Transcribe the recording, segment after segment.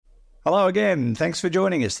Hello again. Thanks for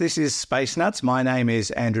joining us. This is Space Nuts. My name is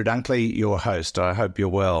Andrew Dunkley, your host. I hope you're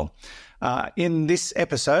well. In this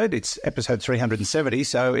episode, it's episode 370,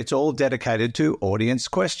 so it's all dedicated to audience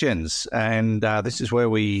questions. And this is where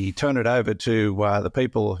we turn it over to the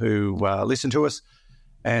people who listen to us.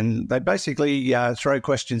 And they basically throw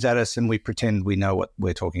questions at us and we pretend we know what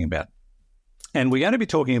we're talking about. And we're going to be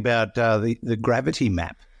talking about the gravity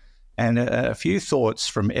map. And a few thoughts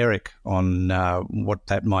from Eric on what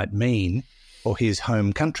that might mean for his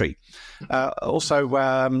home country.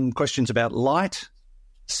 Also, questions about light,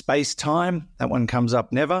 space-time. That one comes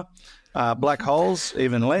up never. Black holes,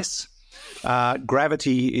 even less.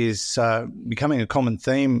 Gravity is becoming a common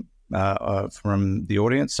theme from the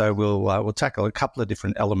audience. So we'll tackle a couple of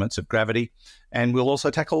different elements of gravity, and we'll also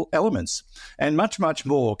tackle elements and much, much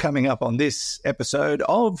more coming up on this episode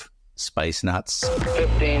of Space Nuts.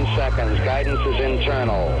 15 seconds. Guidance is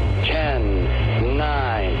internal. 10,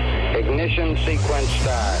 9. Ignition sequence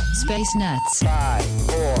start. Space Nuts. 5,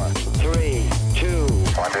 4, 3, 2.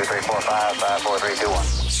 1, 2, 3, 4, 5, 5, 4, 3, 2, 1.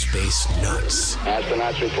 Space Nuts.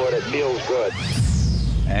 Astronauts report it feels good.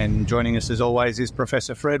 And joining us as always is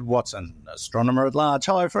Professor Fred Watson, astronomer at large.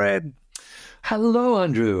 Hello, Fred. Hello,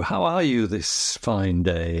 Andrew. How are you this fine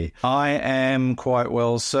day? I am quite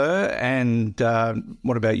well, sir. And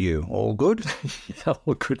what about you? All good? Yeah,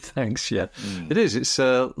 all good, thanks. Yeah, It is. It's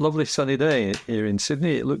a lovely sunny day here in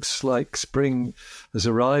Sydney. It looks like spring has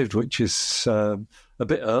arrived, which is a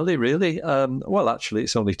bit early, really. Well, actually,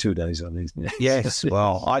 it's only 2 days early, isn't it? Yes.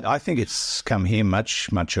 Well, I think it's come here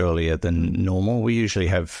much, much earlier than normal. We usually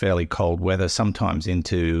have fairly cold weather, sometimes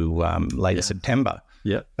into late September.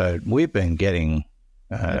 Yeah, we've been getting,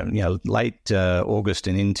 late August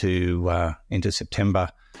and into September,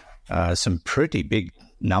 some pretty big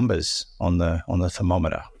numbers on the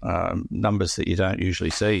thermometer, numbers that you don't usually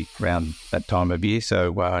see around that time of year.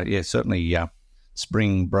 So certainly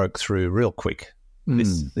spring broke through real quick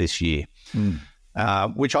this year,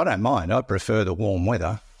 which I don't mind. I prefer the warm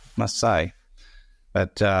weather, must say,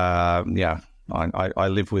 but I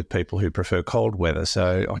live with people who prefer cold weather,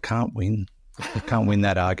 so I can't win. I can't win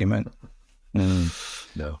that argument.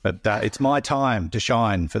 No. But it's my time to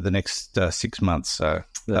shine for the next 6 months, so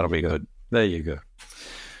that'll be good. There you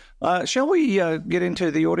go. Shall we get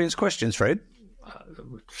into the audience questions, Fred?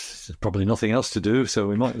 There's probably nothing else to do, so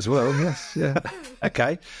we might as well. Yes, yeah.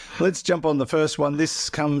 Okay, let's jump on the first one.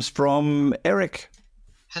 This comes from Eric.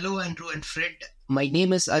 Hello, Andrew and Fred. My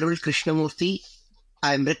name is Arul Krishnamurthy.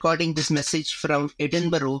 I'm recording this message from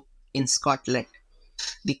Edinburgh in Scotland.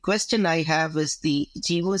 The question I have is the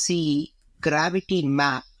GOC gravity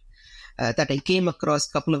map that I came across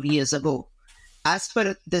a couple of years ago. As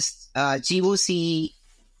per this GOC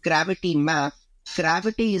gravity map,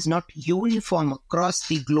 gravity is not uniform across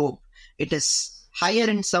the globe. It is higher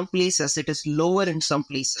in some places, it is lower in some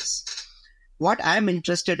places. What I'm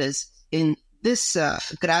interested is in this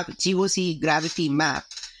GOC gravity map,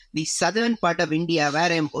 the southern part of India,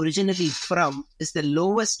 where I'm originally from, is the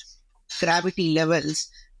lowest gravity levels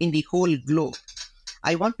in the whole globe.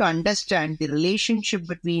 I want to understand the relationship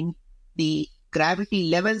between the gravity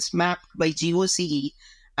levels mapped by GOCE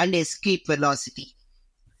and escape velocity.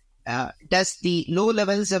 Does the low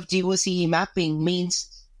levels of GOCE mapping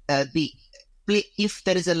means if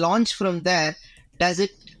there is a launch from there, does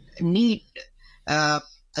it need a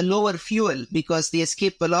lower fuel because the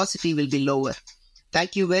escape velocity will be lower?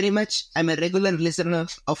 Thank you very much. I'm a regular listener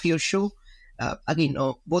of your show.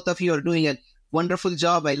 Both of you are doing a wonderful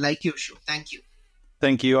job. I like your show. Thank you.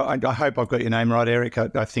 Thank you. I hope I've got your name right, Eric.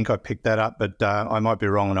 I think I picked that up, but I might be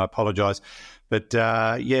wrong and I apologise. But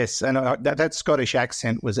yes, and that Scottish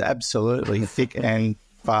accent was absolutely thick and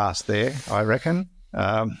fast there, I reckon.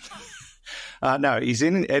 No, he's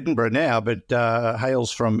in Edinburgh now, but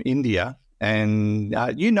hails from India. And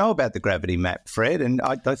you know about the gravity map, Fred, and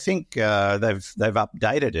I think they've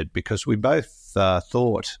updated it because we both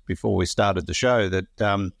thought before we started the show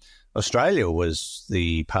that Australia was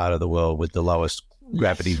the part of the world with the lowest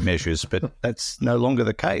gravity measures, but that's no longer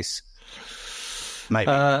the case. Maybe.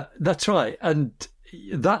 That's right, and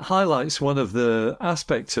that highlights one of the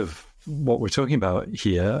aspects of what we're talking about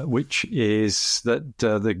here, which is that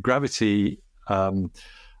the gravity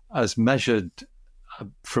as measured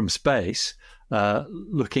from space,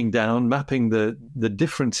 looking down, mapping the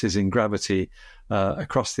differences in gravity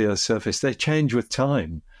across the Earth's surface, they change with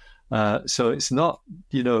time. So it's not,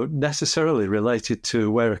 necessarily related to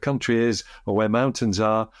where a country is or where mountains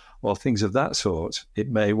are or things of that sort. It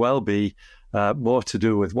may well be more to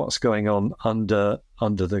do with what's going on under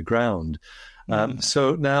the ground.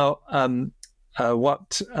 So now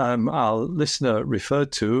what our listener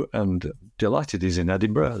referred to, and delighted he's in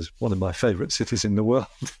Edinburgh, as one of my favourite cities in the world,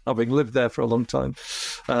 having lived there for a long time,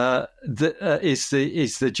 is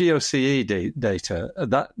the GOCE data.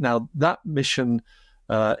 That mission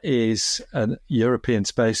is a European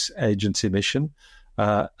Space Agency mission,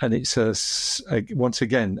 and it's once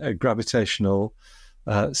again a gravitational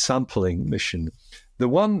sampling mission. The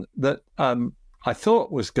one that I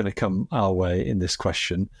thought was going to come our way in this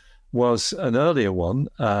question was an earlier one,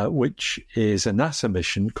 which is a NASA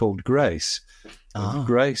mission called GRACE.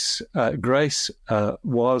 GRACE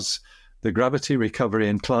was the Gravity Recovery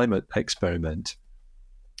and Climate Experiment.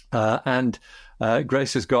 And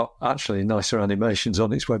GRACE has got actually nicer animations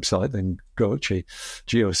on its website than GOCE.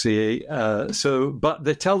 But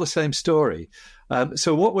they tell the same story.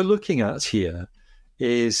 So what we're looking at here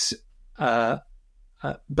is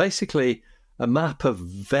basically a map of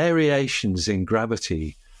variations in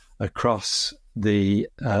gravity across the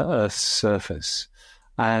Earth's surface,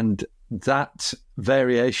 and that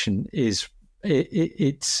variation is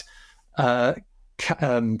it's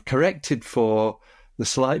corrected for the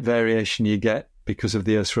slight variation you get because of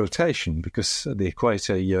the Earth's rotation. Because at the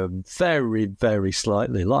equator, you're very, very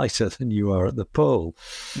slightly lighter than you are at the pole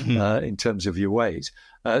in terms of your weight.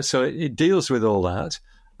 So it deals with all that.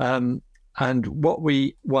 And what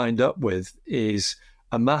we wind up with is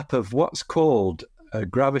a map of what's called a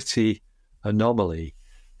gravity anomaly.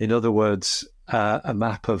 In other words, a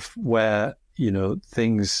map of where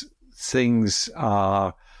things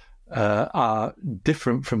are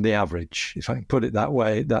different from the average. If I can put it that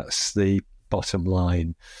way, that's the bottom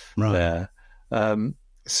line there.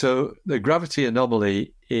 So the gravity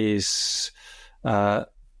anomaly is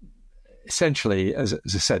essentially, as I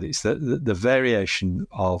said, it's the variation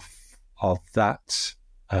of that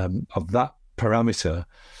parameter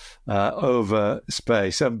over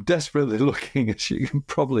space. I'm desperately looking, as you can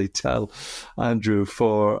probably tell, Andrew,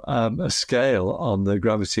 for a scale on the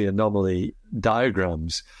gravity anomaly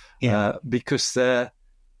diagrams, because they're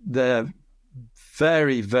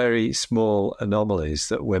very, very small anomalies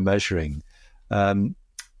that we're measuring. So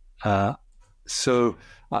I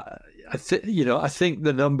think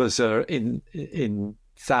the numbers are in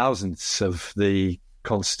thousandths of the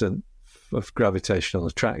constant of gravitational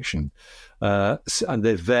attraction, and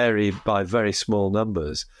they vary by very small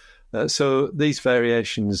numbers. So these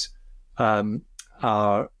variations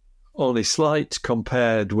are only slight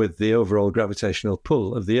compared with the overall gravitational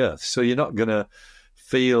pull of the Earth. So you're not going to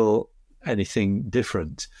feel anything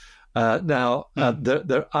different. There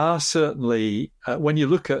are certainly, when you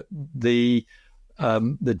look at the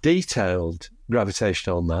detailed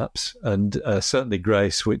gravitational maps, and certainly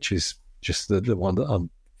GRACE, which is just the one that I'm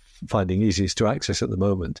finding easiest to access at the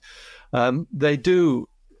moment, they do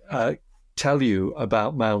tell you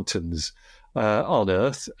about mountains on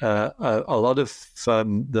Earth. A lot of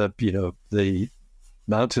the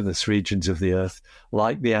mountainous regions of the Earth,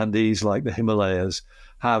 like the Andes, like the Himalayas,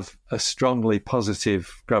 have a strongly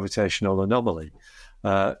positive gravitational anomaly.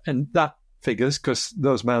 And that figures because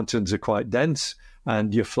those mountains are quite dense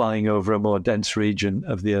and you're flying over a more dense region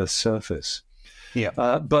of the Earth's surface.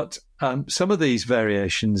 But some of these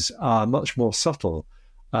variations are much more subtle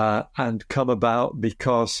and come about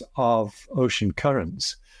because of ocean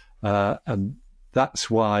currents. And that's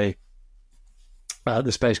why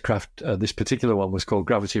the spacecraft, this particular one, was called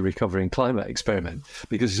Gravity Recovery and Climate Experiment,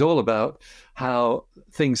 because it's all about how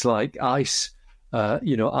things like ice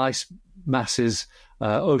masses,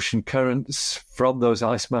 ocean currents from those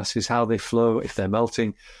ice masses, how they flow, if they're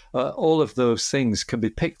melting, all of those things can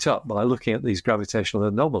be picked up by looking at these gravitational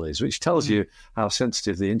anomalies, which tells you how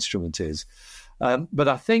sensitive the instrument is. But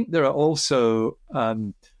I think there are also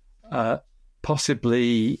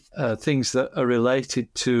possibly things that are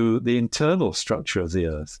related to the internal structure of the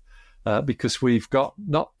Earth, because we've got,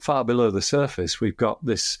 not far below the surface, we've got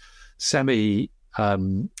this semi-fluid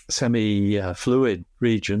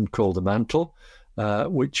region called the mantle,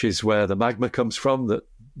 which is where the magma comes from that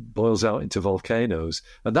boils out into volcanoes.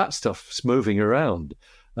 And that stuff's moving around.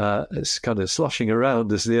 It's kind of sloshing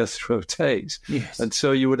around as the Earth rotates. Yes. And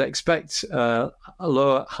so you would expect higher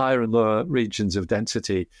and lower regions of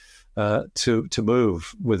density to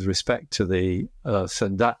move with respect to the Earth.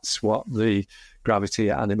 And that's what the gravity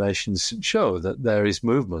animations show, that there is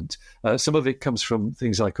movement. Some of it comes from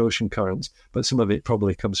things like ocean currents, but some of it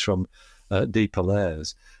probably comes from deeper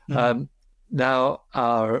layers. Now,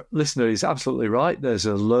 our listener is absolutely right. There's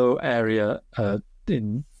a low area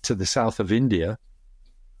to the south of India,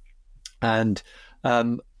 and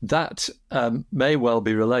that may well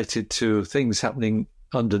be related to things happening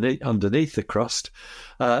underneath the crust.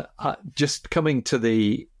 Just coming to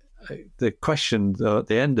the the question though, at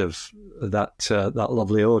the end of that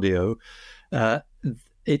lovely audio,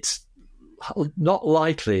 it's not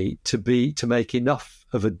likely to make enough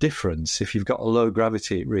of a difference if you've got a low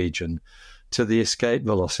gravity region to the escape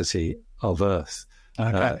velocity of Earth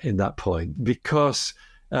in that point, because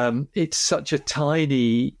it's such a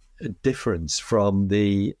tiny difference from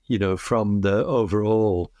the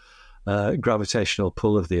overall gravitational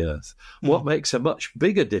pull of the Earth. What makes a much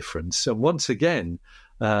bigger difference, and once again,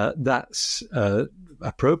 that's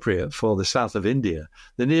appropriate for the south of India.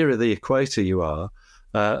 The nearer the equator you are,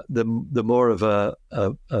 the more of a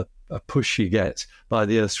push you get by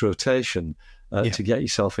the Earth's rotation to get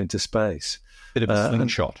yourself into space. Bit of a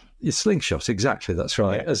slingshot. It's slingshot, exactly. That's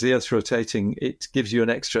right. Yeah. As the Earth's rotating, it gives you an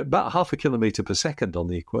extra about 0.5 kilometre per second on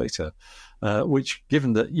the equator, which,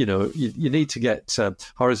 given that you need to get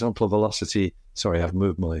horizontal velocity. Sorry, I've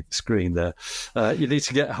moved my screen there. You need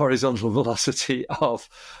to get horizontal velocity of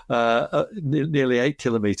nearly 8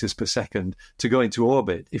 kilometres per second to go into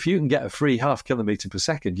orbit. If you can get a free 0.5 kilometre per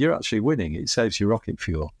second, you're actually winning. It saves you rocket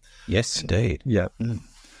fuel. Yes, indeed. Yeah.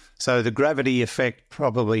 So the gravity effect,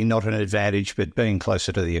 probably not an advantage, but being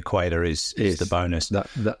closer to the equator is the bonus.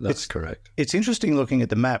 That's correct. It's interesting looking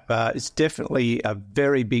at the map. It's definitely a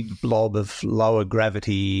very big blob of lower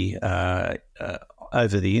gravity over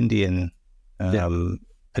the Indian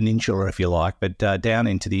peninsula, if you like, but down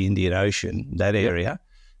into the Indian Ocean, that area,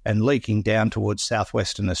 and leaking down towards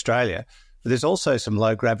southwestern Australia. But there's also some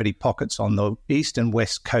low-gravity pockets on the east and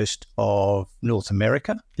west coast of North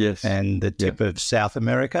America, and the tip of South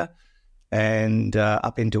America, and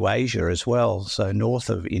up into Asia as well, so north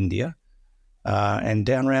of India, and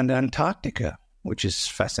down around Antarctica, which is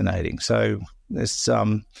fascinating. So there's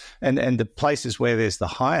and the places where there's the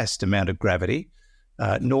highest amount of gravity,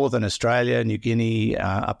 northern Australia, New Guinea,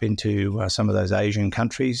 up into some of those Asian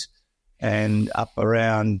countries, and up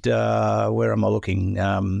around, where am I looking?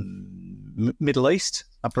 Middle East,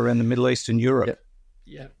 up around the Middle East and Europe.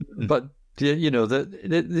 Yeah. But,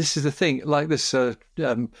 this is the thing, like this, the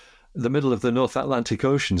middle of the North Atlantic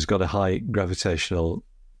Ocean's got a high gravitational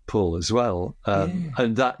pull as well.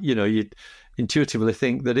 And that, you'd intuitively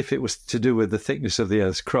think that if it was to do with the thickness of the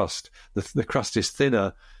Earth's crust, the crust is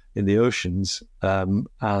thinner in the oceans.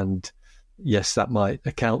 And yes, that might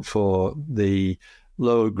account for the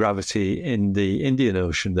low gravity in the Indian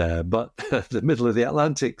Ocean there, but the middle of the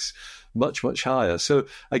Atlantic's much, much higher. So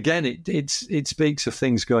again, it speaks of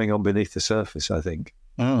things going on beneath the surface, I think.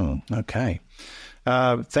 Oh, okay.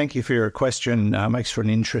 Thank you for your question. Makes for an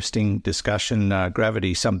interesting discussion.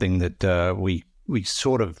 Gravity is something that we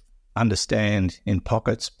sort of understand in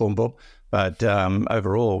pockets, but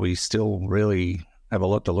overall we still really have a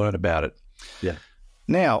lot to learn about it. Yeah.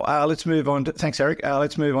 Now, let's move on to... Thanks, Eric.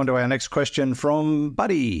 Let's move on to our next question from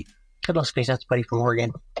Buddy. Hello, Space. That's Buddy from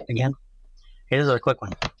Oregon again. Here's a quick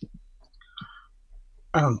one.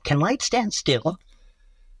 Can light stand still?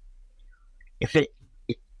 If it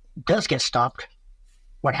does get stopped,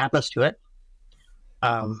 what happens to it?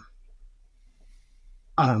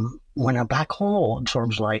 When a black hole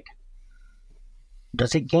absorbs light,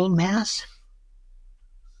 does it gain mass?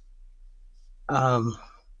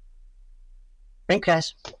 Thanks,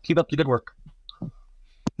 guys. Keep up the good work.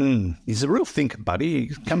 He's a real thinker, Buddy.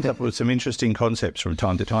 He comes up with some interesting concepts from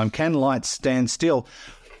time to time. Can light stand still?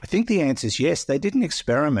 I think the answer is yes. They did an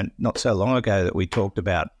experiment not so long ago that we talked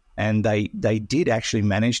about, and they did actually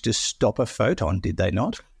manage to stop a photon, did they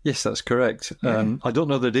not? Yes, that's correct. I don't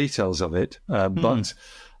know the details of it, but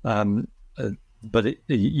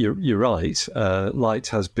you're right. Light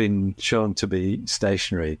has been shown to be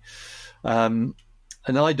stationary, and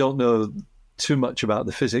I don't know too much about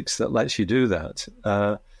the physics that lets you do that.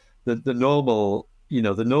 The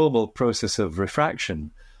normal process of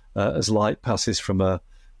refraction, as light passes from a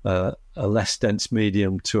less dense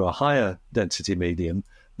medium to a higher density medium,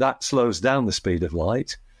 that slows down the speed of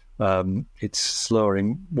light. It's slower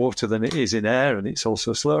in water than it is in air, and it's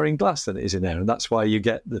also slower in glass than it is in air, and that's why you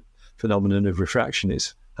get the phenomenon of refraction.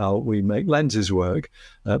 It's how we make lenses work,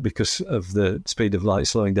 because of the speed of light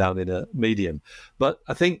slowing down in a medium. But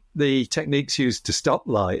I think the techniques used to stop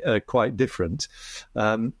light are quite different.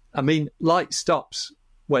 Light stops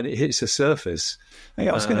when it hits a surface. Hey,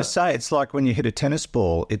 I was going to say, it's like when you hit a tennis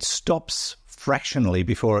ball, it stops fractionally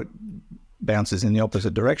before it bounces in the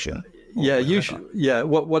opposite direction. Yeah,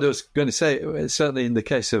 what I was going to say, certainly in the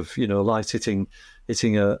case of light hitting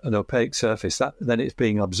an opaque surface, then it's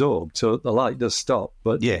being absorbed, so the light does stop.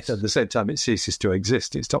 But yes, at the same time, it ceases to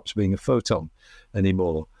exist. It stops being a photon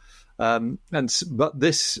anymore. But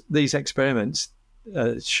these experiments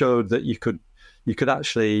showed that you could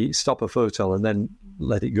actually stop a photon and then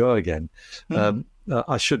let it go again.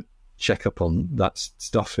 I should check up on that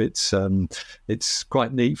stuff. It's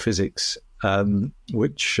quite neat physics,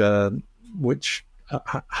 which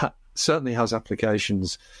certainly has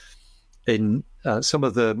applications in some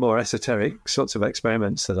of the more esoteric sorts of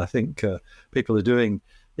experiments that I think people are doing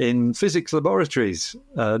in physics laboratories,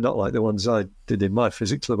 not like the ones I did in my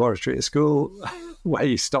physics laboratory at school, where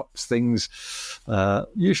he stops things,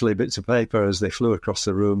 usually bits of paper, as they flew across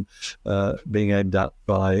the room, being aimed at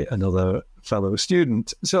by another fellow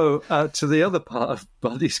student. So to the other part of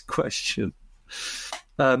Buddy's question,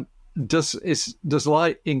 does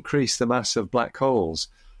light increase the mass of black holes?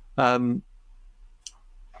 I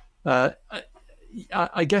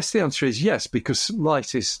guess the answer is yes, because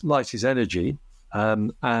light is energy.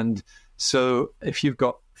 And so if you've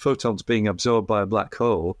got photons being absorbed by a black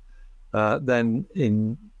hole, then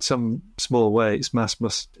in some small way its mass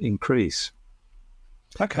must increase.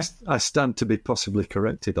 Okay. I stand to be possibly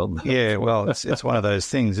corrected on that. Yeah, well, it's one of those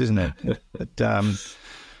things, isn't it? But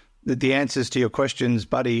the answers to your questions,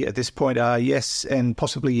 Buddy, at this point are yes and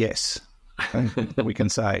possibly yes, we can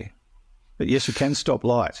say. But yes, you can stop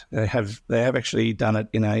light. They have actually done it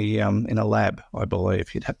in a lab, I believe.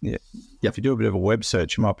 If you do a bit of a web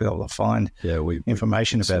search, you might be able to find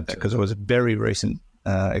information about that, because it was a very recent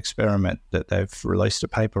experiment that they've released a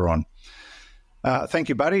paper on. Thank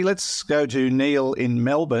you, Buddy. Let's go to Neil in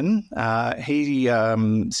Melbourne. He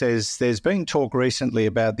says there's been talk recently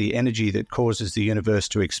about the energy that causes the universe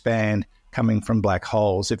to expand coming from black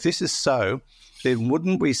holes. If this is so, then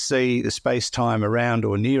wouldn't we see the space-time around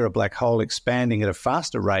or near a black hole expanding at a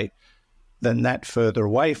faster rate than that further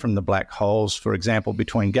away from the black holes, for example,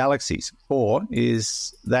 between galaxies? Or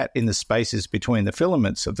is that in the spaces between the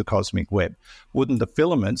filaments of the cosmic web? Wouldn't the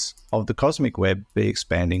filaments of the cosmic web be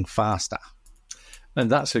expanding faster? And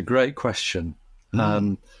that's a great question.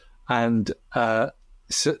 So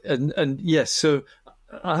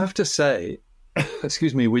I have to say,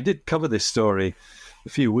 excuse me, we did cover this story a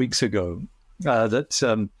few weeks ago,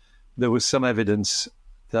 that there was some evidence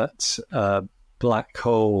that black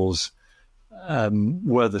holes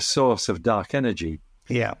were the source of dark energy.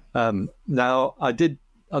 Yeah. Now, I did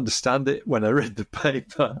understand it when I read the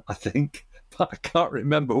paper, I think, but I can't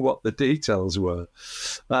remember what the details were.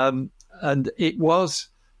 And it was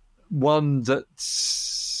one that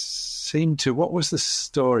seemed to, what was the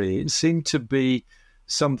story? It seemed to be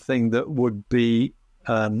something that would be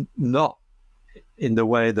not in the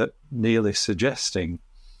way that Neil is suggesting,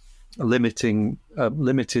 limited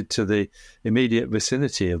to the immediate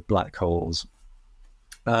vicinity of black holes.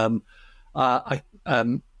 I'm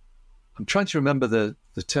trying to remember the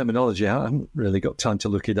terminology. I haven't really got time to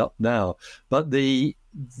look it up now. But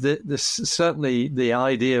certainly the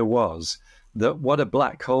idea was that what a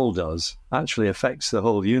black hole does actually affects the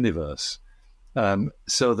whole universe,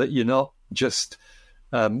 so that you're not just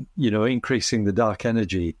increasing the dark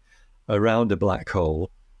energy around a black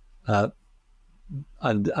hole,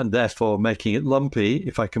 and therefore making it lumpy,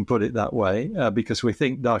 if I can put it that way, because we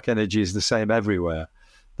think dark energy is the same everywhere.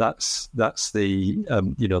 That's the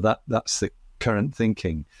that's the current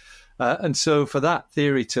thinking, and so for that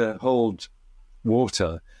theory to hold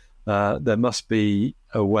water, there must be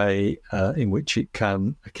a way in which it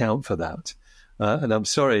can account for that. And I'm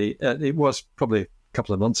sorry, it was probably a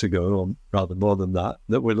couple of months ago, or rather more than that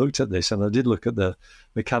we looked at this, and I did look at the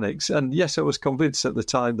mechanics. And yes, I was convinced at the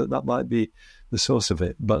time that might be the source of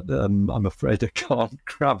it, but I'm afraid I can't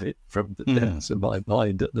grab it from the depths of my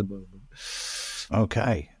mind at the moment.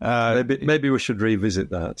 Okay. Maybe we should revisit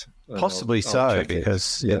that. Possibly so,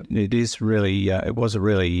 because it is really, it was a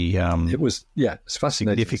really... it's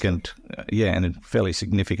fascinating. Significant, and a fairly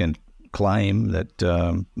significant claim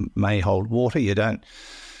that may hold water. You don't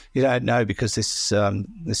know, because there's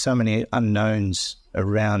so many unknowns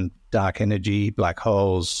around dark energy, black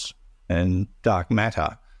holes, and dark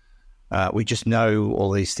matter. We just know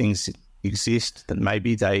all these things exist, that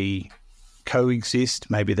maybe they coexist,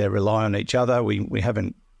 maybe they rely on each other. We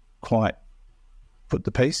haven't quite put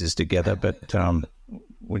the pieces together, but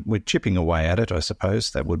we're chipping away at it, I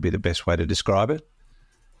suppose. That would be the best way to describe it.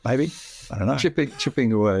 Maybe. I don't know.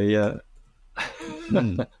 Chipping away, yeah.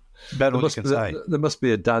 About all you can say. There must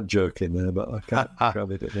be a dad joke in there, but I can't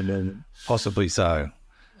grab it at the moment. Possibly so.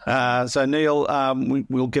 So, Neil,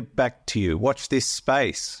 we'll get back to you. Watch this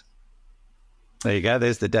space. There you go.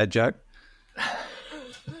 There's the dad joke.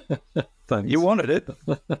 Thanks. You wanted it.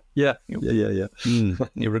 Yeah.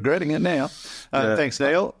 You're regretting it now. Thanks,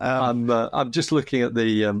 Neil. I'm just looking at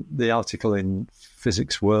the article in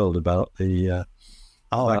Physics World about the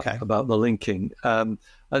about the linking, and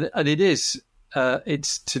it is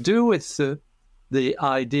it's to do with the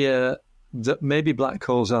idea that maybe black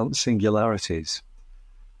holes aren't singularities,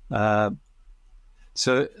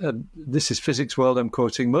 This is Physics World, I'm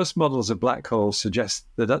quoting. Most models of black holes suggest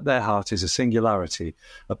that at their heart is a singularity,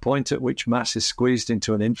 a point at which mass is squeezed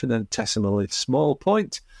into an infinitesimally small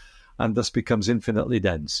point and thus becomes infinitely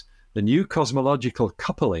dense. The new cosmological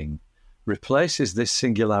coupling replaces this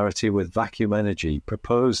singularity with vacuum energy,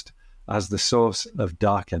 proposed as the source of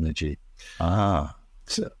dark energy. Ah.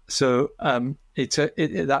 That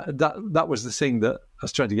was the thing that I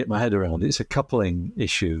was trying to get my head around. It's a coupling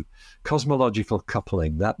issue, cosmological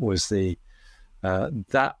coupling. That was the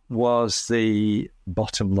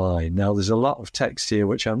bottom line. Now, there's a lot of text here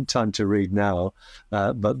which I haven't time to read now,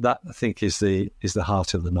 but that I think is the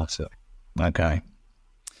heart of the matter. Okay,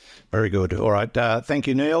 very good. All right, thank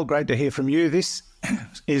you, Neil. Great to hear from you. This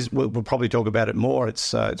we'll probably talk about it more.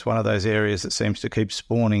 It's one of those areas that seems to keep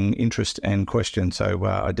spawning interest and questions. So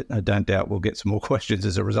I don't doubt we'll get some more questions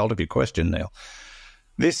as a result of your question, Neil.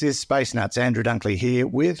 This is Space Nuts. Andrew Dunkley here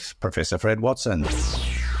with Professor Fred Watson. Roger,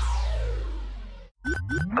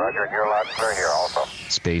 you're allowed to clear here also.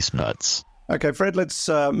 Space Nuts. Okay, Fred, let's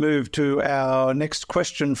move to our next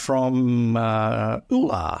question from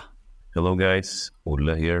Ulla. Hello, guys.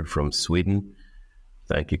 Ulla here from Sweden.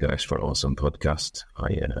 Thank you guys for an awesome podcast.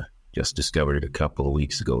 I just discovered it a couple of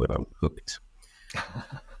weeks ago and I'm hooked.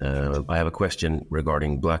 I have a question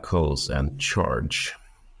regarding black holes and charge.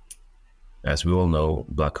 As we all know,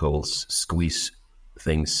 black holes squeeze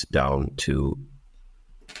things down to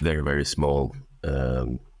very, very small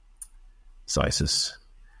sizes,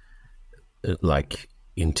 like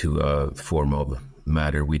into a form of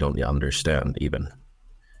matter we don't understand even,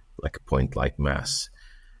 like a point-like mass.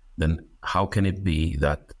 Then how can it be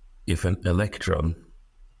that if an electron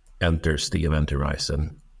enters the event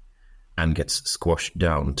horizon and gets squashed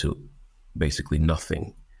down to basically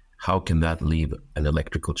nothing, how can that leave an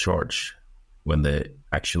electrical charge when the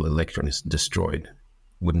actual electron is destroyed?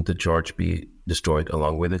 Wouldn't the charge be destroyed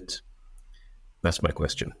along with it? That's my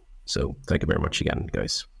question. So thank you very much again,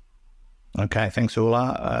 guys. Okay, thanks,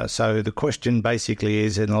 Ulla. So the question basically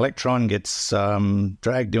is an electron gets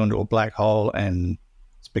dragged into a black hole and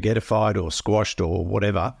spaghettified or squashed or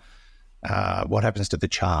whatever. What happens to the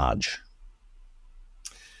charge?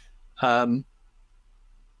 So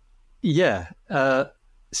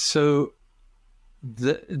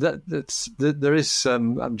there is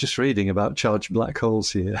I'm just reading about charged black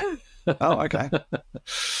holes here. Oh, okay.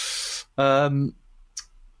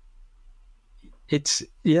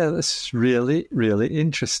 That's really, really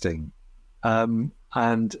interesting.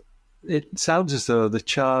 And it sounds as though the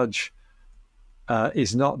charge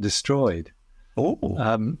is not destroyed.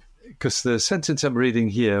 Oh. Because the sentence I'm reading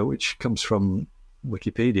here, which comes from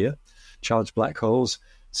Wikipedia, charged black holes,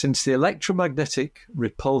 since the electromagnetic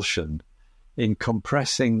repulsion in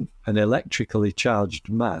compressing an electrically charged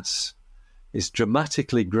mass is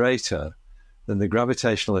dramatically greater than the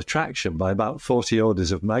gravitational attraction by about 40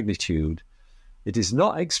 orders of magnitude, it is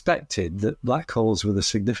not expected that black holes with a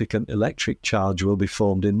significant electric charge will be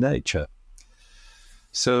formed in nature.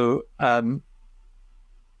 So,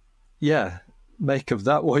 make of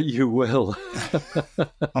that what you will.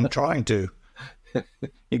 I'm trying to.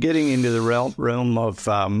 You're getting into the realm of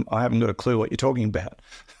I haven't got a clue what you're talking about.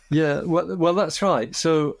 Yeah, well, that's right.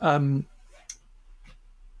 So,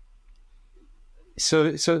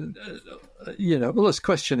 Ulla's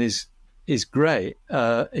question is great.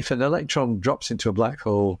 If an electron drops into a black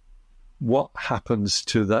hole, what happens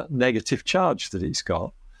to that negative charge that it's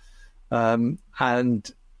got?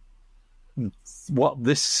 And what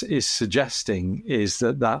this is suggesting is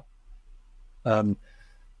that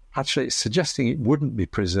actually it's suggesting it wouldn't be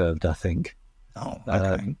preserved, I think. Oh,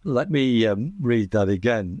 okay. Let me read that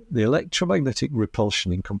again. The electromagnetic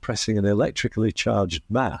repulsion in compressing an electrically charged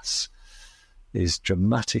mass is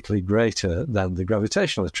dramatically greater than the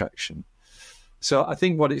gravitational attraction. So I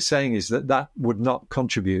think what it's saying is that would not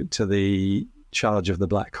contribute to the charge of the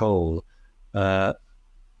black hole.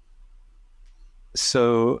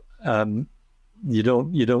 So you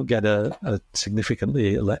don't get a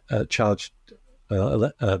significantly charged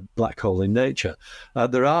black hole in nature.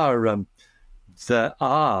 There are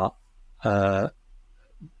a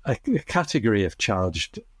category of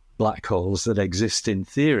charged black holes that exist in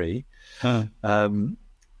theory. In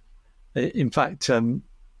fact,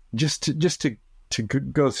 just to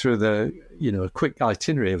go through the a quick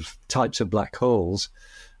itinerary of types of black holes,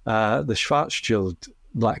 the Schwarzschild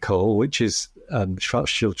black hole, which is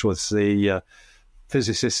Schwarzschild was the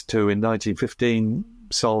physicist who in 1915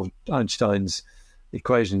 solved Einstein's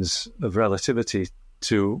equations of relativity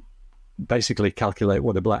to basically calculate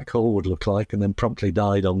what a black hole would look like, and then promptly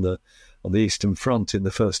died on the Eastern Front in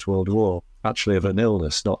the First World War. actually of an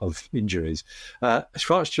illness, not of injuries. A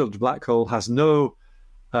Schwarzschild black hole has no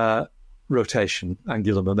rotation,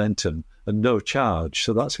 angular momentum, and no charge.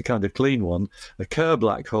 So that's a kind of clean one. A Kerr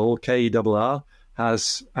black hole, KERR,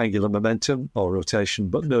 has angular momentum or rotation,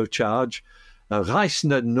 but no charge. A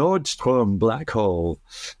Reissner-Nordstrom black hole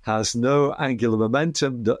has no angular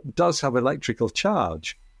momentum, does have electrical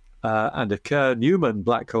charge. And a Kerr-Newman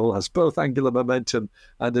black hole has both angular momentum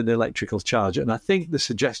and an electrical charge. And I think the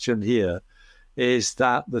suggestion here is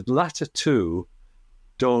that the latter two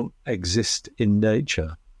don't exist in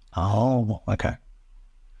nature. Oh, okay.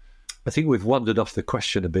 I think we've wandered off the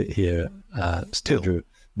question a bit here, Andrew.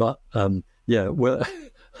 But well,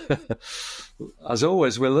 as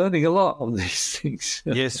always, we're learning a lot on these things.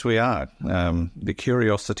 Yes, we are. The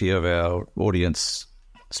curiosity of our audience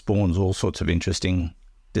spawns all sorts of interesting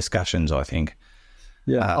discussions, I think.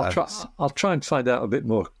 Yeah, I'll try and find out a bit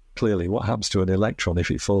more clearly what happens to an electron if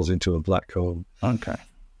it falls into a black hole. Okay.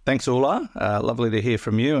 Thanks, Ula. Lovely to hear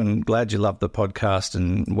from you, and glad you love the podcast,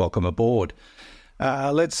 and welcome aboard.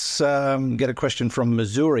 Let's get a question from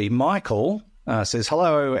Missouri. Michael says,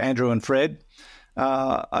 hello, Andrew and Fred.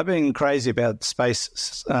 I've been crazy about space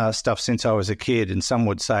stuff since I was a kid, and some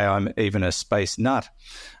would say I'm even a space nut.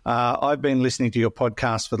 I've been listening to your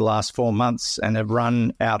podcast for the last 4 months and have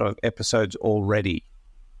run out of episodes already.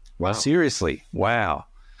 Wow. Seriously, wow.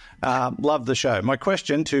 Love the show. My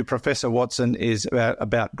question to Professor Watson is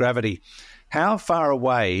about gravity. How far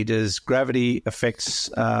away does gravity affect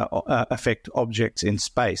objects in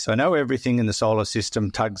space? I know everything in the solar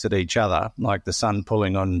system tugs at each other, like the sun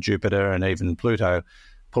pulling on Jupiter and even Pluto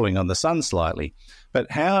pulling on the sun slightly.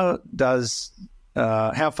 But how far does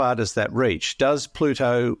that reach? Does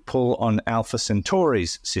Pluto pull on Alpha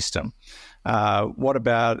Centauri's system? What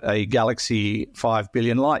about a galaxy 5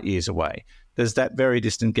 billion light years away? Does that very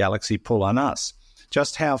distant galaxy pull on us?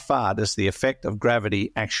 Just how far does the effect of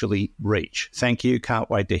gravity actually reach? Thank you. Can't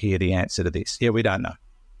wait to hear the answer to this. Yeah, we don't know.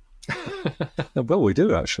 Well, we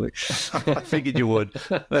do, actually. I figured you would.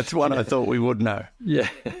 That's one I thought we would know. Yeah.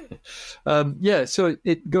 So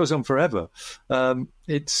it goes on forever.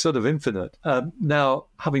 It's sort of infinite. Now,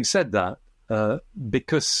 having said that,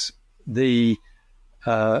 because if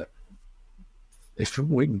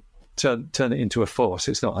we can turn it into a force,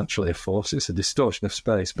 it's not actually a force, it's a distortion of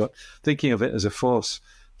space, but thinking of it as a force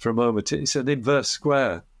for a moment, it's an inverse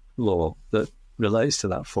square law that relates to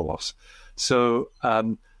that force. So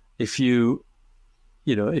if you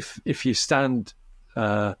stand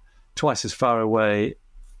twice as far away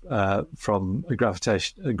from a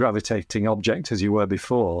gravitating object as you were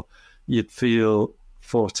before, you'd feel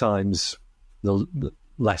 4 times the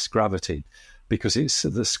less gravity, because it's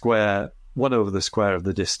the square, 1 over the square of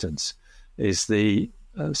the distance is the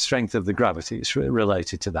strength of the gravity. It's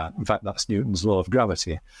related to that. In fact, that's Newton's law of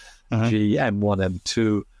gravity. G m1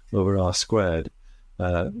 m2 over r squared.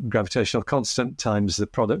 Gravitational constant times the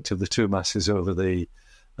product of the two masses over the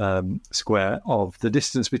square of the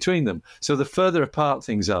distance between them. So the further apart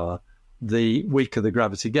things are, the weaker the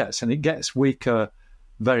gravity gets. And it gets weaker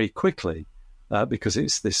very quickly because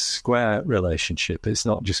it's this square relationship. It's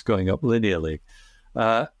not just going up linearly.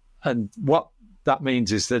 And what that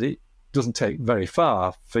means is that it doesn't take very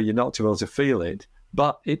far for you not to be able to feel it,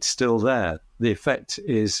 but it's still there. The effect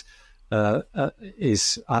is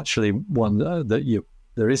actually one that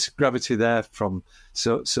there is gravity there from.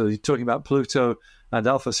 So you're talking about Pluto and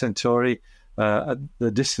Alpha Centauri. At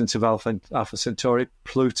the distance of Alpha Centauri,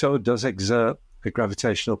 Pluto does exert a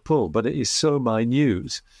gravitational pull, but it is so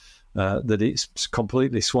minute that it's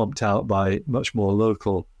completely swamped out by much more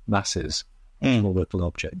local masses. More local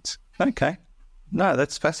objects. Okay. No,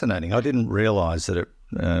 that's fascinating. I didn't realise that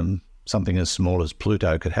something as small as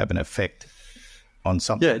Pluto could have an effect on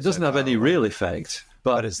something. Yeah, it doesn't have any real effect,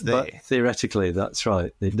 but it's there. But theoretically, that's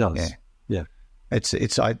right. It does. Yeah. This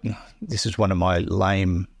is one of my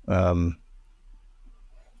lame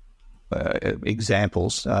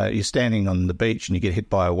examples. You're standing on the beach and you get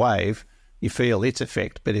hit by a wave. You feel its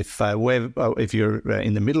effect, but if you're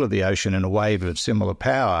in the middle of the ocean and a wave of similar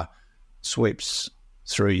power sweeps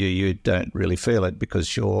through you, you don't really feel it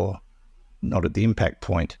because you're not at the impact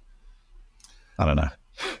point. I don't know.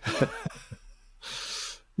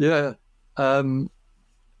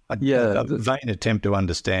 A vain attempt to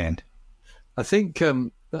understand. I think,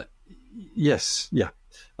 yes, yeah.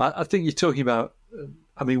 I think you're talking about,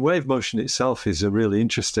 wave motion itself is a really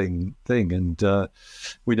interesting thing, and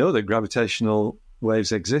we know that gravitational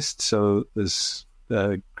waves exist, so there's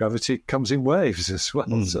gravity comes in waves as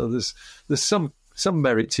well. So there's some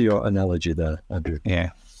merit to your analogy there, Andrew.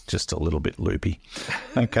 Yeah. just a little bit loopy.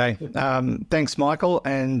 Okay. Thanks, Michael.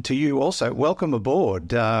 And to you also, welcome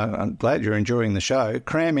aboard. I'm glad you're enjoying the show.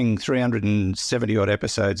 Cramming 370-odd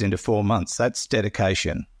episodes into 4 months, that's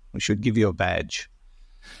dedication. We should give you a badge.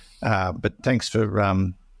 But thanks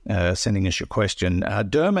for sending us your question.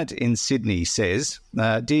 Dermot in Sydney says,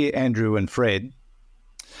 Dear Andrew and Fred,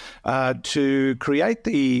 to create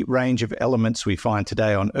the range of elements we find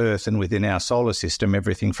today on Earth and within our solar system,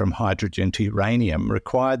 everything from hydrogen to uranium,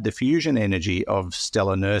 required the fusion energy of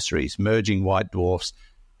stellar nurseries, merging white dwarfs,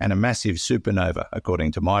 and a massive supernova,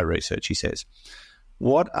 according to my research, he says.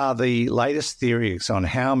 What are the latest theories on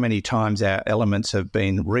how many times our elements have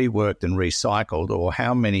been reworked and recycled, or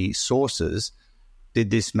how many sources did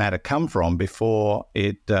this matter come from before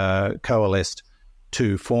it coalesced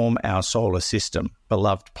to form our solar system?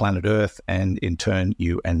 Beloved planet Earth, and in turn,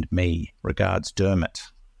 you and me. Regards, Dermot.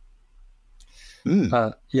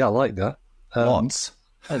 Yeah, I like that. Lots.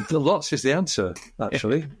 And the lots is the answer,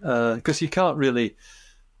 actually, because you can't really...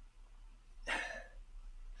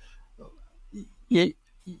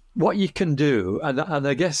 What you can do, and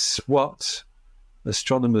I guess what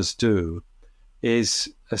astronomers do, is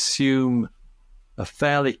assume a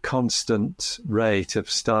fairly constant rate of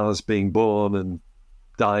stars being born and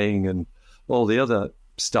dying and all the other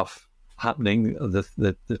stuff happening,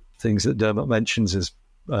 the things that Dermot mentions as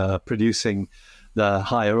producing the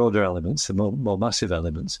higher order elements, the more massive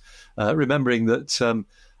elements. Remembering that I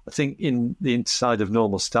think in the inside of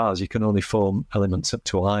normal stars, you can only form elements up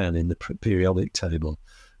to iron in the periodic table.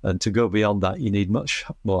 And to go beyond that, you need much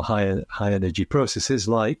more high energy processes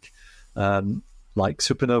like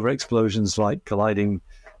supernova explosions, like colliding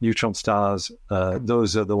neutron stars.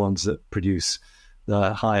 Those are the ones that produce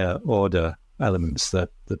the higher order elements, the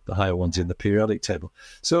higher ones in the periodic table.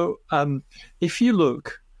 So if you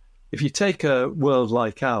take a world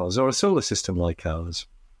like ours, or a solar system like ours,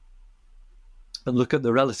 and look at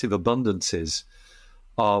the relative abundances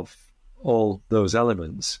of all those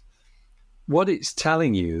elements, what it's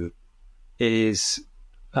telling you is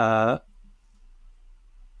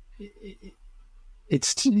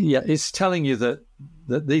it's telling you that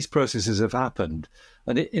these processes have happened,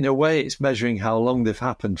 and in a way it's measuring how long they've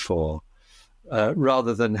happened for,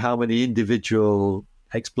 rather than how many individual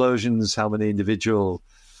explosions, how many individual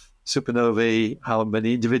supernovae, how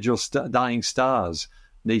many individual dying stars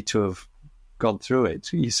need to have gone through it.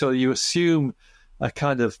 So you assume a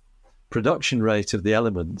kind of production rate of the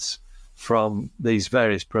elements from these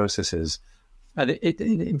various processes. And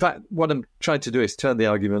in fact, what I'm trying to do is turn the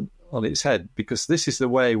argument on its head, because this is the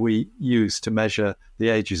way we use to measure the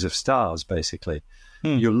ages of stars, basically.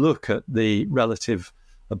 You look at the relative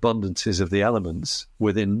abundances of the elements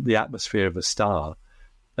within the atmosphere of a star,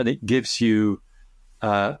 and it gives you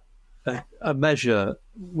a measure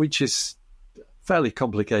which is fairly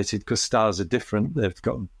complicated because stars are different. They've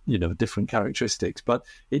got, different characteristics, but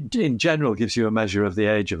it in general gives you a measure of the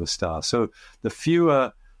age of a star. So the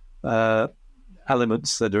fewer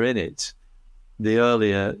elements that are in it, the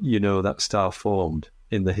earlier that star formed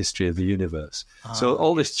in the history of the universe. So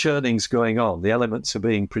all this churning's going on. The elements are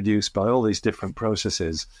being produced by all these different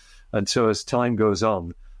processes. And so as time goes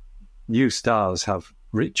on, new stars have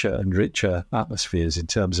richer and richer atmospheres in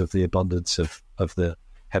terms of the abundance of the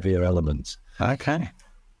heavier elements. Okay.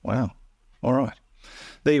 Wow. All right.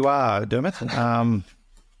 There you are, Dermot.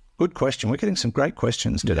 Good question. We're getting some great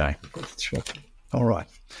questions today. Sure. All right.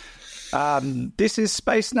 This is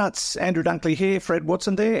Space Nuts. Andrew Dunkley here. Fred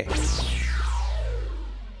Watson there. 3,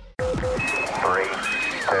 2,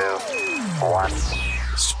 1.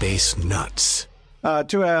 Space Nuts.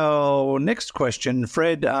 To our next question,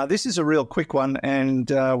 Fred, this is a real quick one,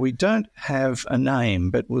 and we don't have a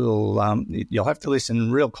name, but you'll have to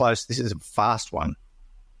listen real close. This is a fast one.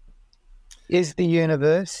 Is the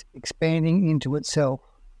universe expanding into itself?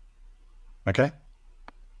 Okay.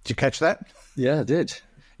 Did you catch that? Yeah, I did.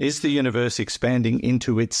 Is the universe expanding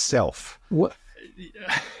into itself? What?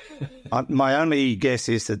 My only guess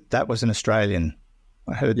is that was an Australian.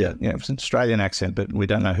 I heard that. Yeah, it was an Australian accent, but we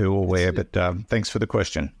don't know who or where. But thanks for the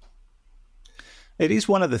question. It is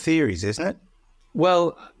one of the theories, isn't it?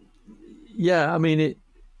 Well, yeah. I mean,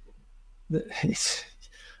 it's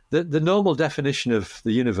the normal definition of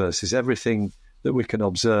the universe is everything that we can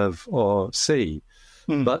observe or see.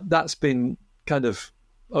 But that's been kind of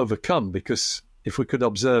overcome, because if we could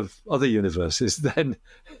observe other universes, then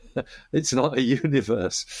it's not a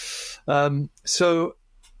universe. So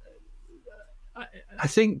I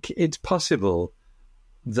think it's possible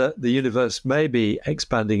that the universe may be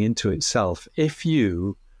expanding into itself if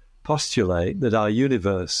you postulate that our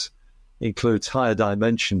universe includes higher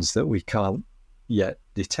dimensions that we can't yet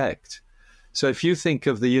detect. So if you think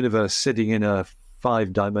of the universe sitting in a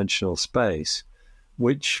 5-dimensional space,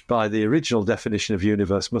 which by the original definition of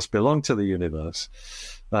universe must belong to the universe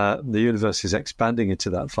is expanding into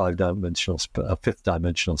that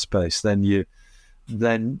 5th-dimensional space, then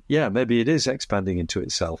maybe it is expanding into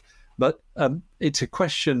itself. But it's a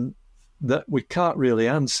question that we can't really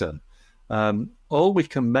answer. All we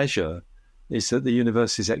can measure is that the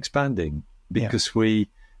universe is expanding because we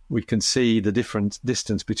can see the different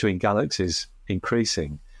distance between galaxies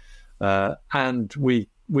increasing. And we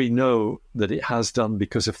know that it has done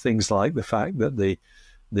because of things like the fact that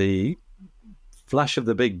the flash of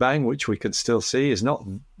the Big Bang, which we can still see, is not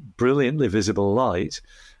brilliantly visible light.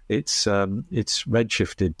 It's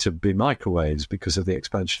redshifted to be microwaves because of the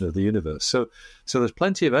expansion of the universe. So there's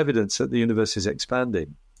plenty of evidence that the universe is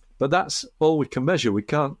expanding, but that's all we can measure. We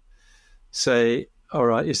can't say, all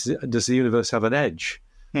right, does the universe have an edge?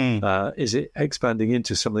 Is it expanding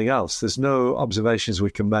into something else? There's no observations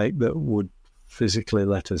we can make that would physically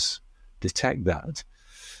let us detect that.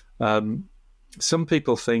 Some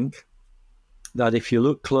people think that if you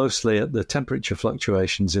look closely at the temperature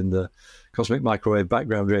fluctuations in the cosmic microwave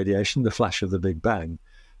background radiation, the flash of the Big Bang,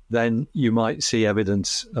 then you might see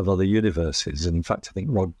evidence of other universes. And in fact, I think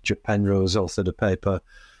Roger Penrose authored a paper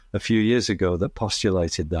a few years ago that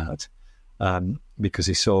postulated that because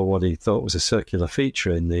he saw what he thought was a circular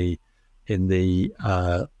feature in the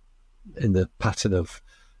pattern of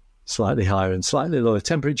slightly higher and slightly lower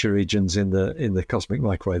temperature regions in the cosmic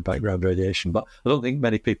microwave background radiation. But I don't think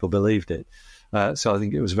many people believed it. So I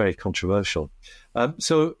think it was very controversial. What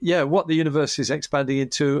the universe is expanding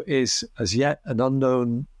into is as yet an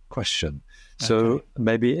unknown question. So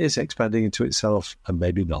maybe it is expanding into itself and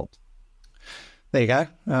maybe not. There you go.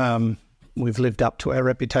 We've lived up to our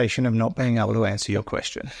reputation of not being able to answer your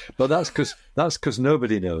question. But that's because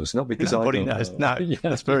nobody knows, not because nobody knows. No,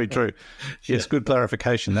 that's very true. Yes, good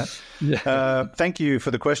clarification. That. Thank you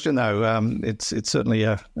for the question, though. It's certainly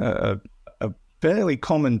a fairly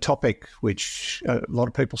common topic which a lot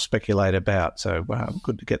of people speculate about. So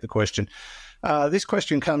good to get the question. This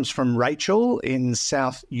question comes from Rachel in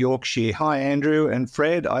South Yorkshire. Hi, Andrew and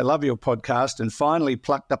Fred. I love your podcast and finally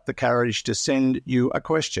plucked up the courage to send you a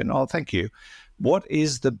question. Oh, thank you. What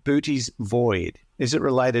is the Booty's void? Is it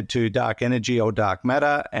related to dark energy or dark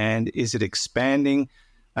matter? And is it expanding?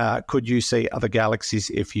 Could you see other galaxies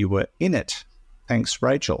if you were in it? Thanks,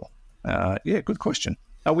 Rachel. Good question.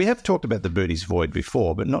 We have talked about the Booty's void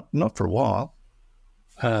before, but not for a while.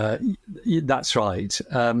 That's right.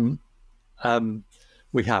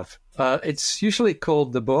 We have. It's usually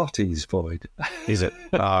called the Boaty's void. Is it?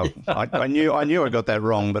 I knew I got that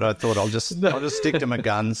wrong, but I thought I'll just stick to my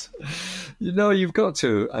guns. You've got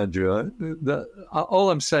to, Andrew.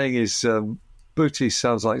 All I'm saying is Booty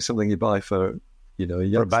sounds like something you buy for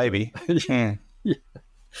a baby. Yeah.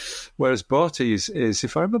 Whereas Boaty's is,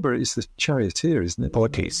 if I remember, it's the charioteer, isn't it?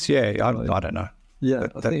 Boaty's, yeah. I don't know. Yeah,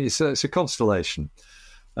 I think it's a constellation.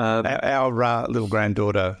 Our little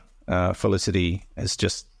granddaughter, Felicity, is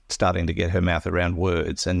just starting to get her mouth around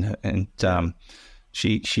words, and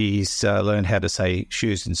she's learned how to say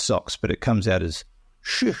shoes and socks, but it comes out as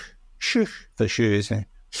shoo for shoes,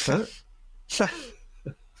 for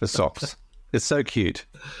socks. It's so cute.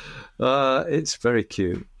 It's very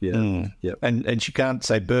cute. Yeah. Yep. And she can't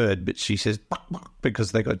say bird, but she says buck, buck,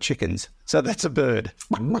 because they got chickens. So that's a bird.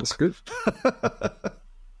 That's good.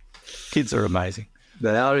 Kids are amazing.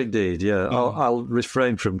 They are indeed, yeah. I'll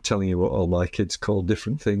refrain from telling you what all my kids call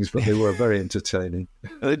different things, but they were very entertaining.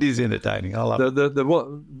 It is entertaining. I love it. What,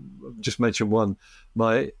 just mention one.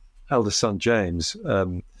 My eldest son, James,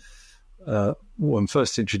 when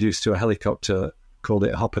first introduced to a helicopter, called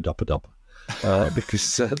it hopper-dopper-dopper.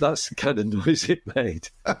 Because that's the kind of noise it made.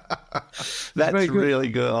 That's really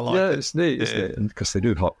good. I like it. It's neat, isn't it? And because they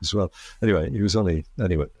do hop as well. Anyway, I don't know.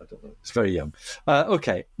 It's very young.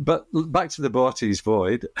 Okay, but back to the Boaty's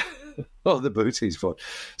void, or the Booty's void,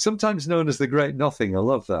 sometimes known as the Great Nothing. I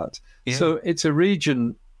love that. Yeah. So it's a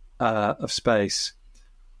region of space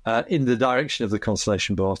in the direction of the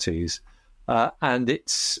constellation Boaty's, and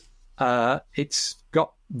it's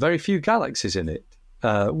got very few galaxies in it.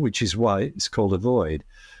 Which is why it's called a void.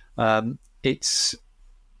 It's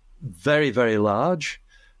very, very large,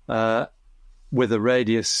 with a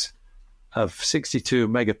radius of 62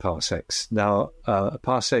 megaparsecs. Now, a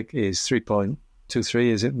parsec is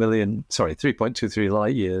 3.23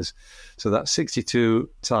 light years. So that's 62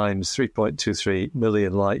 times 3.23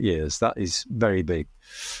 million light years. That is very big.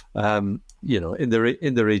 In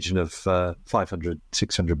the region of 500,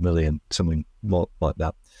 600 million, something more like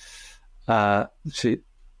that. Wait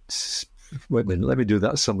a minute, let me do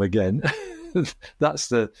that sum again. that's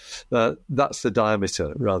the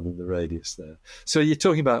diameter rather than the radius there. So you're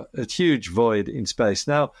talking about a huge void in space.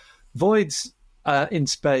 Now, voids in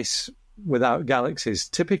space without galaxies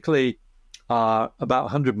typically are about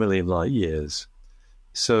 100 million light years.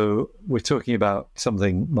 So we're talking about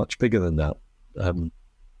something much bigger than that,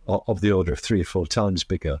 of the order of 3 or 4 times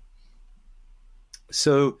bigger.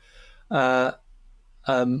 So that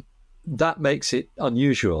makes it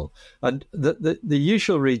unusual. And the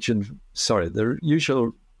usual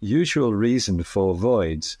usual reason for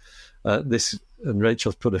voids, this, and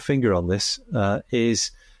Rachel's put a finger on this,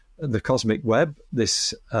 is the cosmic web,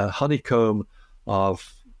 this honeycomb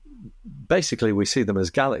of, basically we see them as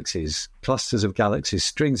galaxies, clusters of galaxies,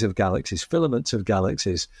 strings of galaxies, filaments of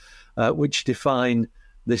galaxies, which define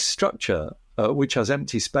this structure, which has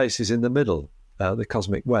empty spaces in the middle, the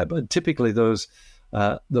cosmic web. And typically those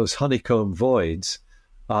honeycomb voids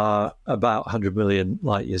are about 100 million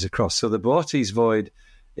light years across. So the Boötes void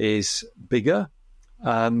is bigger,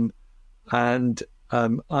 and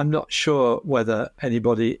I'm not sure whether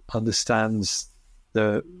anybody understands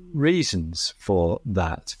the reasons for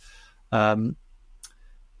that.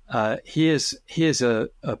 Here's a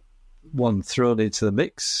one thrown into the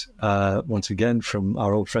mix, once again from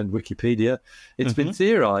our old friend Wikipedia. It's been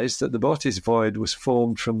theorized that the Boötes void was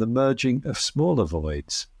formed from the merging of smaller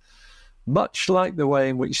voids, much like the way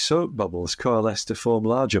in which soap bubbles coalesce to form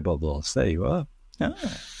larger bubbles. There you are.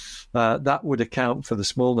 That would account for the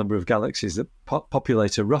small number of galaxies that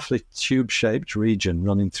populate a roughly tube-shaped region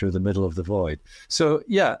running through the middle of the void. So,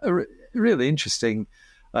 yeah, a really interesting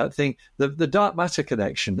thing. The dark matter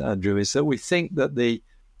connection, Andrew, is that we think that the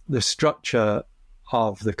structure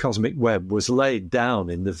of the cosmic web was laid down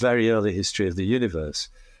in the very early history of the universe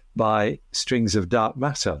by strings of dark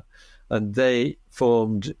matter, and they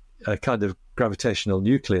formed a kind of gravitational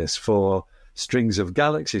nucleus for strings of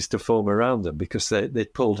galaxies to form around them, because they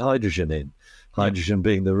pulled hydrogen in, hydrogen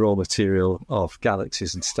being the raw material of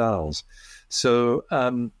galaxies and stars. So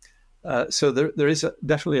there is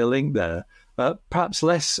definitely a link there. Perhaps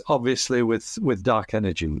less obviously with dark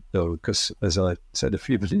energy, though, because as I said a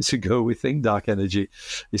few minutes ago, we think dark energy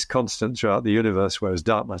is constant throughout the universe, whereas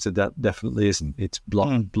dark matter definitely isn't. It's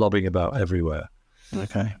blobbing about everywhere.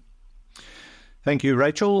 Okay. Thank you,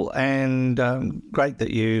 Rachel, and great that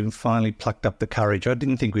you finally plucked up the courage. I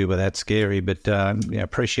didn't think we were that scary, but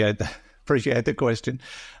appreciate the question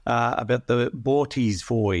about the Boötes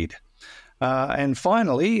void. And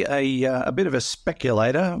finally, a bit of a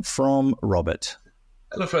speculator from Robert.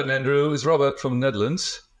 Hello, Fred and Andrew. It's Robert from the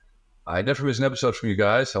Netherlands. I never miss an episode from you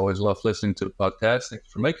guys. I always love listening to the podcast. Thank you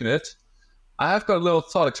for making it. I have got a little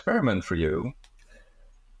thought experiment for you.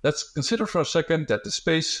 Let's consider for a second that the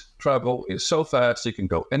space travel is so fast you can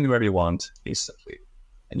go anywhere you want instantly.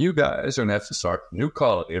 And you guys are going to have to start a new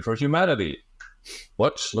colony for humanity.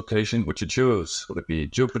 What location would you choose? Would it be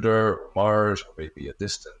Jupiter or Mars, or maybe a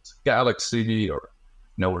distant galaxy, or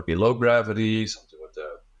would it be low gravity, something with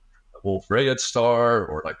a Wolf-Rayet star,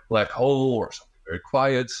 or like black hole, or something very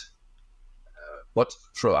quiet? What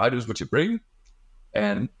sort of items would you bring?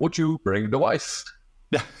 And would you bring the wife?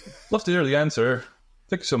 Love to hear the answer.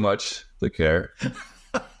 Thank you so much. Take care.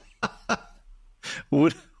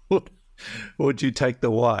 Would you take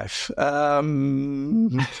the wife? Not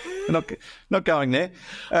going there.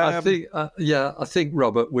 I think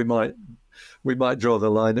Robert, we might draw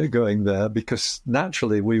the line at going there, because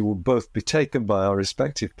naturally we will both be taken by our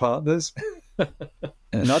respective partners.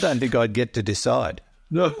 And I don't think I'd get to decide.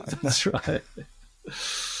 No, that's right.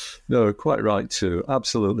 No, quite right too.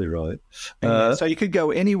 Absolutely right. So you could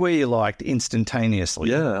go anywhere you liked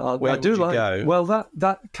instantaneously. Yeah, I do like. Go? Well,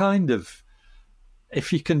 that kind of,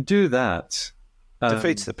 if you can do that,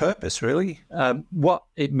 defeats the purpose, really. What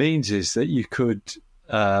it means is that you could,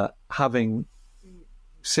 having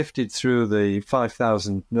sifted through the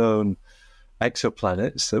 5,000 known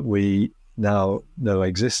exoplanets that we now know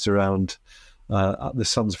exist around the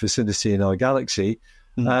sun's vicinity in our galaxy.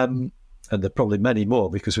 And there are probably many more,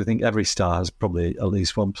 because we think every star has probably at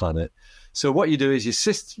least one planet. So what you do is you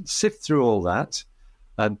sift through all that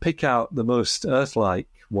and pick out the most Earth-like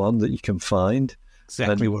one that you can find.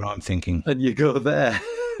 Exactly what I'm thinking. And you go there.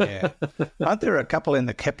 Yeah. Aren't there a couple in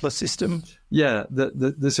the Kepler system? Yeah,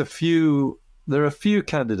 there's a few. There are a few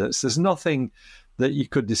candidates. There's nothing that you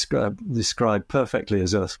could describe perfectly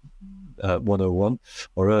as Earth 101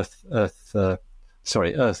 or Earth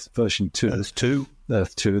version 2.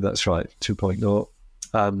 Earth 2, that's right, 2.0.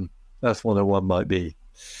 Earth 101 might be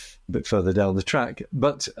a bit further down the track.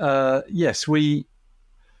 But yes, we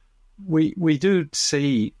do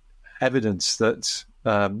see evidence that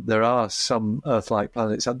there are some Earth-like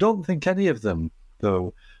planets. I don't think any of them,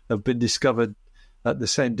 though, have been discovered at the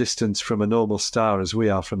same distance from a normal star as we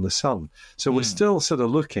are from the sun. So we're still sort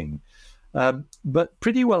of looking. But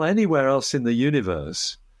pretty well anywhere else in the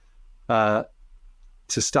universe to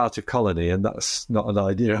start a colony, and that's not an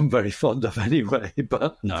idea I'm very fond of anyway,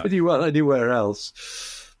 but pretty well anywhere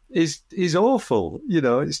else is awful. You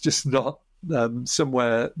know, it's just not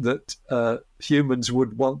somewhere that humans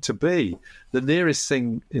would want to be. The nearest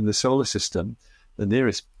thing in the solar system, the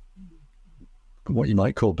nearest what you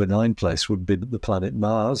might call benign place, would be the planet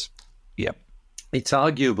Mars. Yep. It's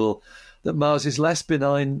arguable that Mars is less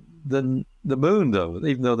benign than the Moon, though.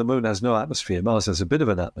 Even though the Moon has no atmosphere, Mars has a bit of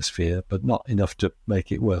an atmosphere, but not enough to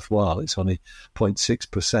make it worthwhile. It's only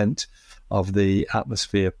 0.6% of the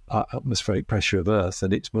atmospheric pressure of Earth,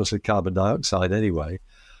 and it's mostly carbon dioxide anyway.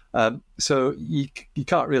 So you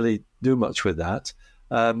can't really do much with that.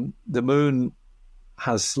 The Moon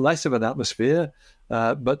has less of an atmosphere,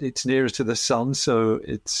 but it's nearer to the sun, so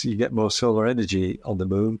you get more solar energy on the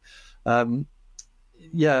Moon. And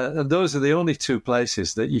those are the only two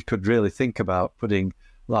places that you could really think about putting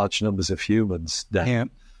large numbers of humans down.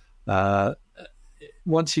 Yeah.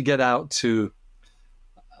 Once you get out to,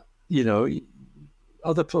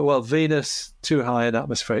 Venus, too high in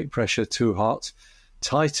atmospheric pressure, too hot.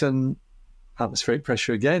 Titan, atmospheric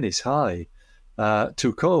pressure again is high,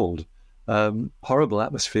 too cold. Horrible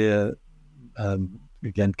atmosphere.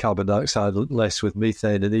 Again, carbon dioxide less with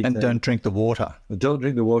methane and ethane. And don't drink the water. Don't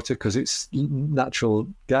drink the water because it's natural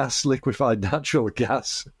gas, liquefied natural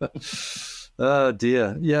gas. Oh,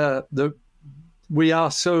 dear. Yeah, we are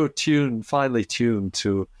so finely tuned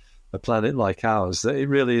to a planet like ours that it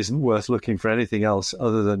really isn't worth looking for anything else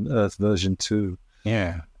other than Earth version 2.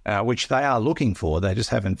 Yeah, which they are looking for. They just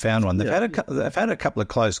haven't found one. They've had a couple of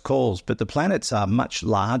close calls, but the planets are much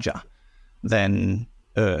larger than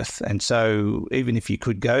Earth, and so even if you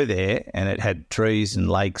could go there and it had trees and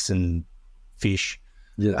lakes and fish,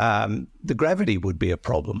 the gravity would be a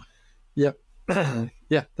problem. Yep.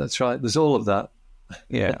 Yeah, that's right. There's all of that.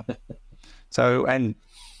 Yeah. So, and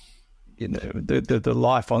the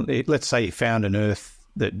life on it, let's say you found an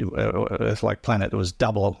Earth-like planet that was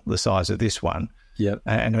double the size of this one. Yeah.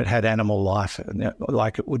 And it had animal life,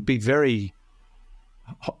 like it would be very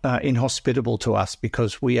inhospitable to us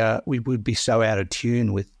because we would be so out of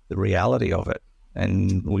tune with the reality of it.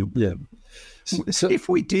 And so if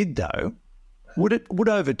we did, though, would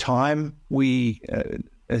over time we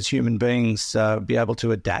as human beings be able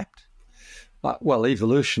to adapt? Well,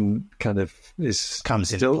 evolution kind of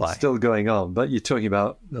comes still going on, but you're talking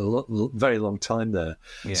about a very long time there.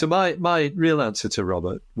 Yeah. So my real answer to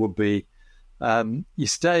Robert would be you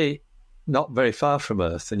stay not very far from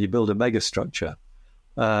Earth and you build a megastructure,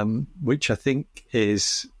 which I think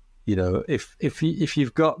is, if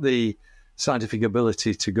you've got the scientific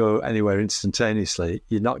ability to go anywhere instantaneously,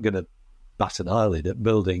 you're not going to bat an eyelid at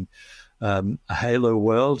building a halo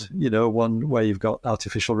world, one where you've got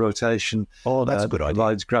artificial rotation. Oh, that's a good idea.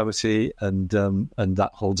 Provides gravity and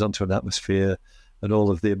that holds onto an atmosphere and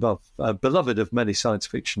all of the above. Beloved of many science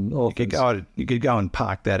fiction authors. You could go and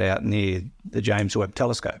park that out near the James Webb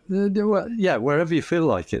Telescope. Yeah, wherever you feel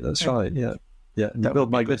like it. That's right. Yeah, yeah. That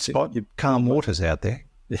would be a good spot. Calm waters out there.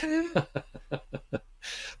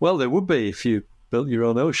 Well, there would be if you built your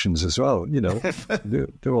own oceans as well.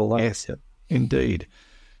 Do all that. Yes, indeed.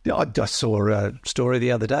 I saw a story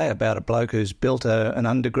the other day about a bloke who's built an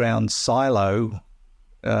underground silo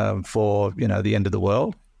for the end of the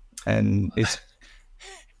world, and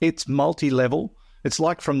it's multi-level. It's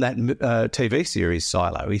like from that TV series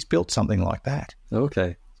Silo. He's built something like that.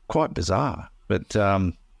 Okay, quite bizarre, but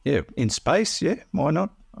in space, why not?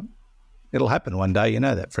 It'll happen one day. You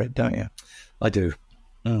know that, Fred, don't you? I do.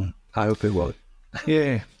 I hope it will.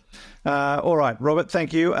 Yeah. All right, Robert,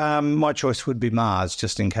 thank you. My choice would be Mars,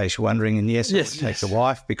 just in case you're wondering. And yes, I would take the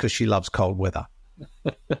wife because she loves cold weather.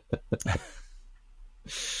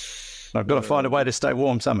 I've got to find a way to stay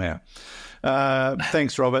warm somehow.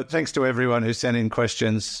 Thanks, Robert. Thanks to everyone who sent in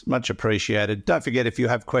questions. Much appreciated. Don't forget, if you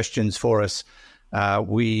have questions for us,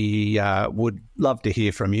 we would love to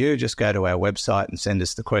hear from you. Just go to our website and send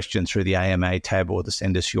us the question through the AMA tab or the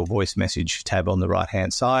send us your voice message tab on the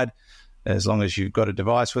right-hand side. As long as you've got a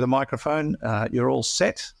device with a microphone, you're all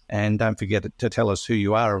set. And don't forget to tell us who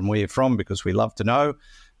you are and where you're from, because we love to know.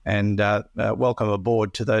 And welcome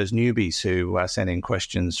aboard to those newbies who sent in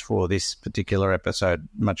questions for this particular episode.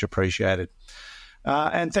 Much appreciated.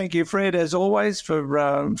 And thank you, Fred, as always,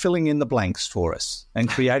 for filling in the blanks for us and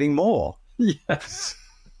creating more. Yes.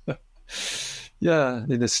 Yeah,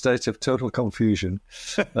 in a state of total confusion.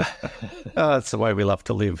 That's the way we love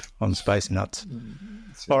to live on Space Nuts.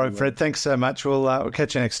 All right, Fred, thanks so much. We'll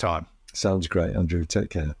catch you next time. Sounds great, Andrew. Take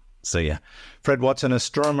care. See ya. Fred Watson,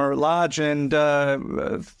 astronomer at large, and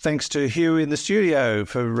thanks to Hugh in the studio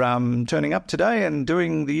for turning up today and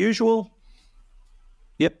doing the usual.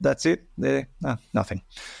 Yep, that's it. There, nothing.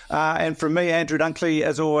 And from me, Andrew Dunkley,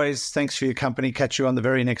 as always, thanks for your company. Catch you on the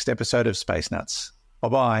very next episode of Space Nuts.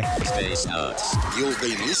 Bye-bye. Space Nuts. You've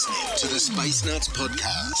been listening to the Space Nuts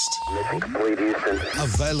podcast. Mission complete, Houston.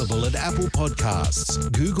 Available at Apple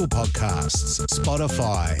Podcasts, Google Podcasts,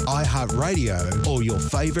 Spotify, iHeartRadio, or your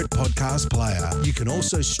favourite podcast player. You can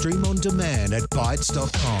also stream on demand at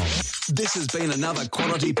Bytes.com. This has been another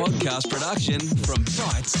quality podcast production from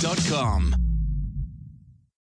Bytes.com.